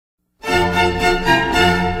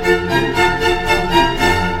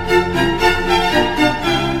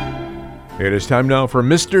It is time now for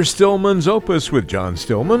Mr. Stillman's Opus with John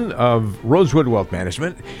Stillman of Rosewood Wealth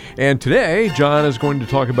Management. And today, John is going to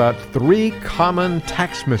talk about 3 common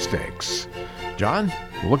tax mistakes. John,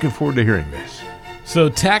 looking forward to hearing this. So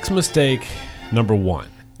tax mistake number 1.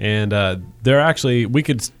 And we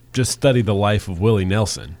could just study the life of Willie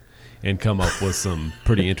Nelson and come up with some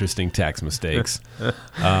pretty interesting tax mistakes.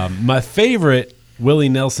 My favorite Willie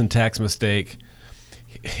Nelson tax mistake,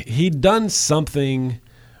 he'd done something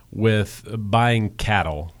with buying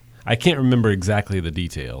cattle. I can't remember exactly the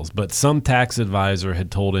details, but some tax advisor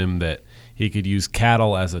had told him that he could use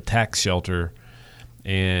cattle as a tax shelter,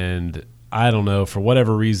 and I don't know, for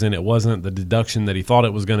whatever reason, it wasn't the deduction that he thought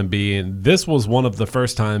it was going to be, and this was one of the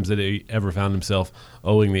first times that he ever found himself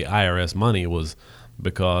owing the IRS money, was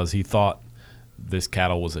because he thought this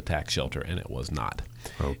cattle was a tax shelter, and it was not.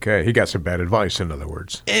 Okay, he got some bad advice, in other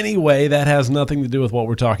words. Anyway, that has nothing to do with what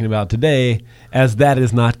we're talking about today, as that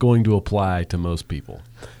is not going to apply to most people.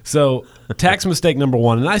 So tax mistake number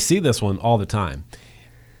 1, and I see this one all the time,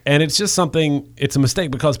 and it's just it's a mistake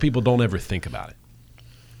because people don't ever think about it.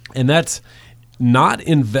 And that's not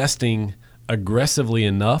investing aggressively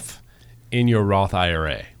enough in your Roth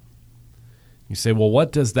IRA. You say, well,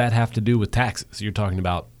 what does that have to do with taxes? You're talking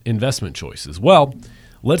about investment choices. Well,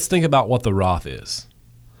 let's think about what the Roth is.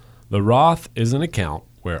 The Roth is an account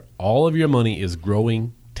where all of your money is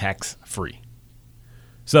growing tax-free.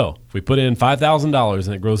 So if we put in $5,000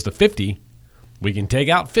 and it grows to $50,000, we can take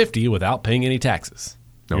out $50,000 without paying any taxes.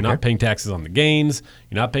 You're not paying taxes on the gains.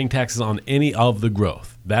 You're not paying taxes on any of the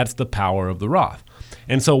growth. That's the power of the Roth.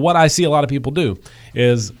 And so what I see a lot of people do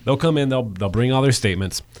is they'll come in, they'll bring all their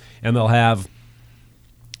statements, and they'll have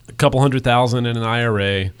a couple $100,000 in an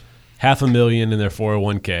IRA, $500,000 in their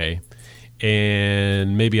 401k,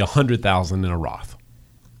 and maybe $100,000 in a Roth.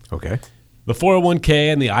 Okay. The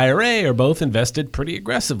 401k and the IRA are both invested pretty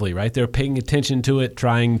aggressively, right? They're paying attention to it,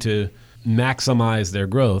 trying to maximize their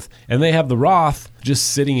growth. And they have the Roth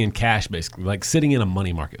just sitting in cash, basically, like sitting in a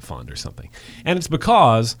money market fund or something. And it's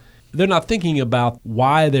because they're not thinking about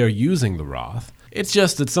why they're using the Roth. It's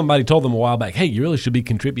just that somebody told them a while back, hey, you really should be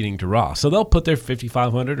contributing to Roth. So they'll put their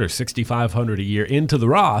 $5,500 or $6,500 a year into the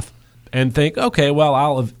Roth and think, okay, well,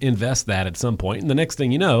 I'll invest that at some point. And the next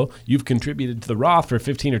thing you know, you've contributed to the Roth for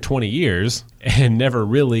 15 or 20 years and never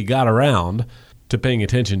really got around to paying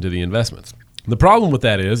attention to the investments. The problem with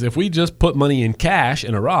that is if we just put money in cash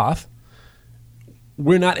in a Roth,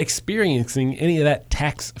 we're not experiencing any of that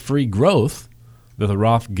tax-free growth that the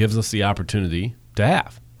Roth gives us the opportunity to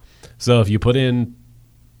have. So if you put in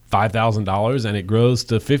 $5,000 and it grows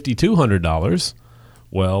to $5,200,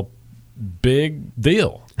 well, big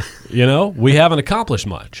deal. We haven't accomplished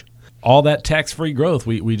much. All that tax-free growth,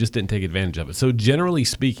 we just didn't take advantage of it. So generally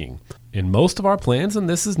speaking, in most of our plans, and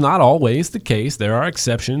this is not always the case, there are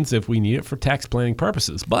exceptions if we need it for tax planning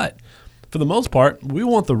purposes, but for the most part, we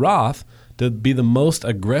want the Roth to be the most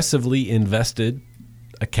aggressively invested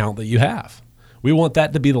account that you have. We want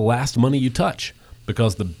that to be the last money you touch,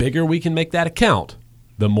 because the bigger we can make that account,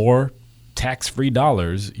 the more tax-free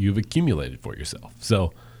dollars you've accumulated for yourself.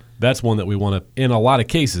 So that's one that we want to, in a lot of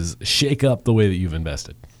cases, shake up the way that you've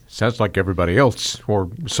invested. Sounds like everybody else,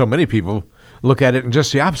 or so many people, look at it in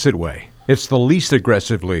just the opposite way. It's the least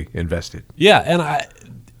aggressively invested. Yeah, and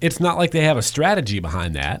it's not like they have a strategy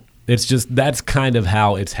behind that. It's just that's kind of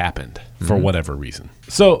how it's happened for whatever reason.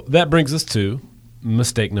 So that brings us to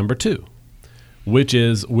mistake number 2, which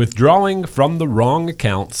is withdrawing from the wrong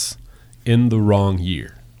accounts in the wrong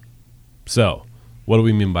year. So what do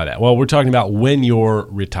we mean by that? Well, we're talking about when you're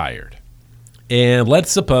retired. And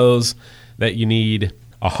let's suppose that you need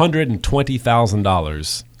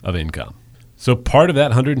 $120,000 of income. So part of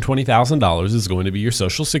that $120,000 is going to be your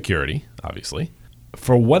Social Security, obviously.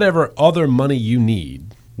 For whatever other money you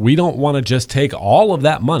need, we don't want to just take all of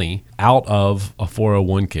that money out of a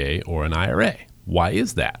 401k or an IRA. Why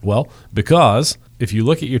is that? Well, because if you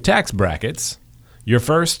look at your tax brackets, your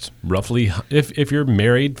first roughly, if you're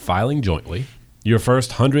married filing jointly, your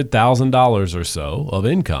first $100,000 or so of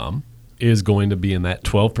income is going to be in that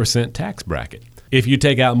 12% tax bracket. If you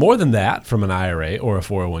take out more than that from an IRA or a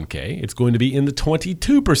 401k, it's going to be in the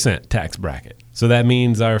 22% tax bracket. So that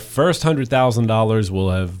means our first $100,000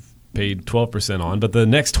 will have paid 12% on, but the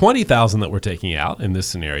next $20,000 that we're taking out in this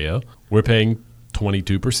scenario, we're paying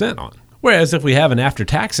 22% on. Whereas if we have an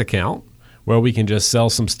after-tax account where we can just sell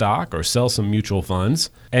some stock or sell some mutual funds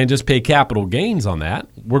and just pay capital gains on that,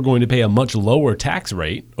 we're going to pay a much lower tax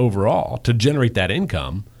rate overall to generate that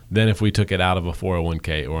income than if we took it out of a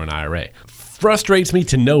 401k or an IRA. Frustrates me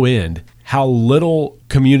to no end how little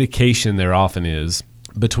communication there often is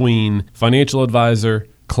between financial advisor,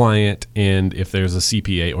 client and if there's a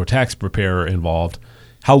CPA or tax preparer involved,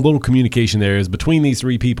 how little communication there is between these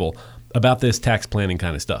three people about this tax planning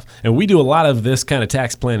kind of stuff. And we do a lot of this kind of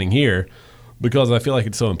tax planning here because I feel like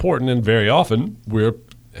it's so important, and very often we're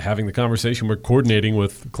having the conversation, we're coordinating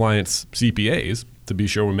with clients' CPAs to be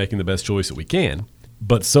sure we're making the best choice that we can.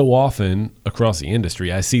 But so often across the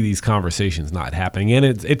industry, I see these conversations not happening. And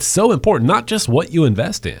it's so important, not just what you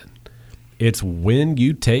invest in. It's when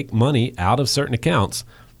you take money out of certain accounts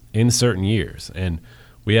in certain years. And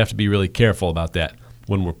we have to be really careful about that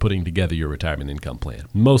when we're putting together your retirement income plan.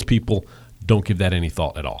 Most people don't give that any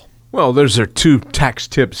thought at all. Well, those are 2 tax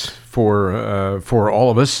tips for all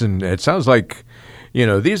of us. And it sounds like,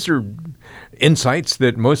 these are insights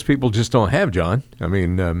that most people just don't have, John. I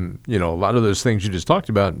mean, a lot of those things you just talked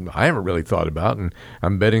about, I haven't really thought about, and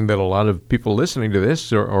I'm betting that a lot of people listening to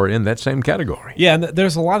this are in that same category. Yeah, and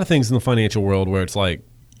there's a lot of things in the financial world where it's like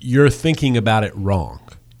you're thinking about it wrong.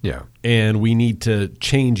 Yeah. And we need to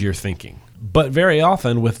change your thinking. But very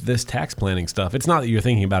often with this tax planning stuff, it's not that you're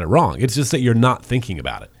thinking about it wrong. It's just that you're not thinking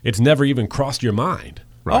about it. It's never even crossed your mind.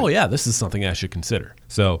 Right. Oh, yeah, this is something I should consider.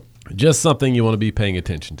 So just something you want to be paying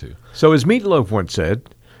attention to. So as Meatloaf once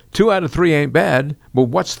said, 2 out of 3 ain't bad, but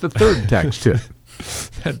what's the third tax tip?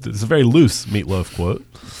 It's a very loose Meatloaf quote.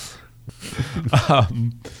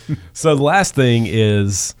 So the last thing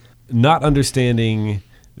is not understanding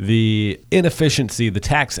the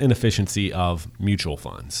tax inefficiency of mutual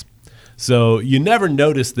funds. So you never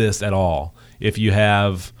notice this at all if you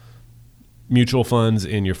have mutual funds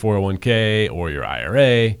in your 401k or your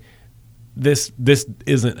IRA. This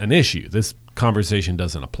isn't an issue. This conversation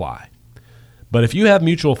doesn't apply. But if you have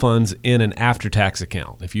mutual funds in an after-tax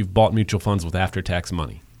account, if you've bought mutual funds with after-tax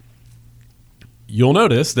money, you'll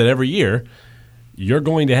notice that every year you're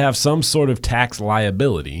going to have some sort of tax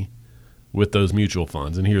liability with those mutual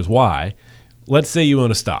funds. And here's why. Let's say you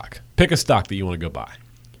own a stock. Pick a stock that you want to go buy.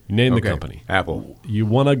 Name the company. Apple. You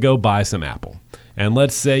want to go buy some Apple. And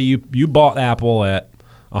let's say you bought Apple at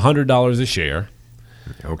 $100 a share.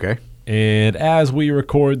 Okay. And as we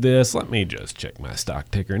record this, let me just check my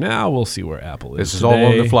stock ticker now. We'll see where Apple is This is today.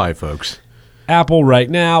 all on the fly, folks. Apple right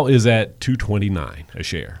now is at $229 a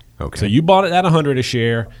share. Okay. So you bought it at $100 a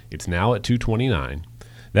share. It's now at $229.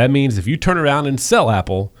 That means if you turn around and sell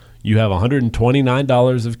Apple, you have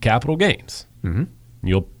 $129 of capital gains. Mm-hmm.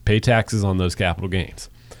 You'll pay taxes on those capital gains.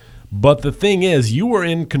 But the thing is, you were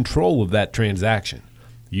in control of that transaction.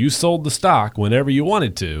 You sold the stock whenever you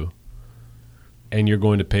wanted to, and you're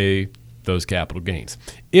going to pay those capital gains.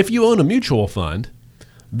 If you own a mutual fund,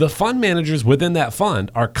 the fund managers within that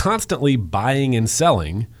fund are constantly buying and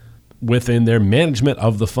selling within their management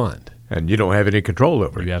of the fund. And you don't have any control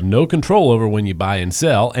over it. You have no control over when you buy and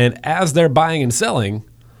sell. And as they're buying and selling,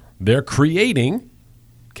 they're creating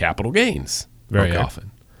capital gains very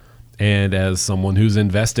often. And as someone who's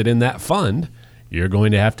invested in that fund, you're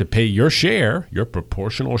going to have to pay your share, your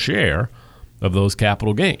proportional share of those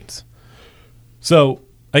capital gains. So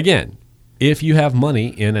again, if you have money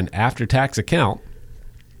in an after-tax account,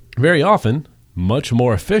 very often, much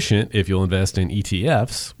more efficient if you'll invest in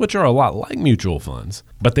ETFs, which are a lot like mutual funds,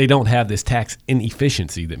 but they don't have this tax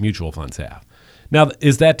inefficiency that mutual funds have. Now,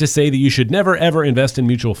 is that to say that you should never, ever invest in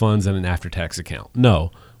mutual funds in an after-tax account?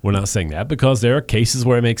 No, we're not saying that, because there are cases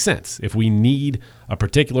where it makes sense if we need a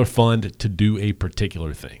particular fund to do a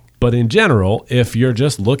particular thing. But in general, if you're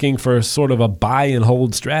just looking for sort of a buy and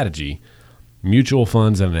hold strategy, mutual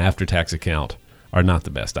funds in an after-tax account are not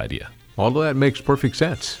the best idea. All of that makes perfect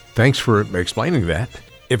sense. Thanks for explaining that.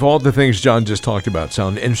 If all the things John just talked about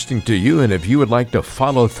sound interesting to you, and if you would like to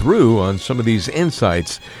follow through on some of these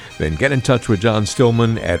insights, then get in touch with John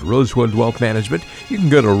Stillman at Rosewood Wealth Management. You can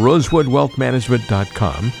go to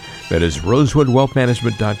rosewoodwealthmanagement.com. That is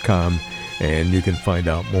rosewoodwealthmanagement.com, and you can find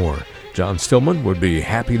out more. John Stillman would be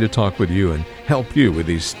happy to talk with you and help you with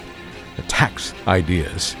these tax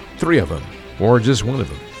ideas. 3 of them, or just 1 of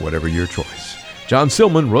them, whatever your choice. John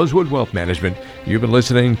Stillman, Rosewood Wealth Management. You've been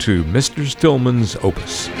listening to Mr. Stillman's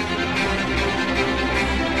Opus.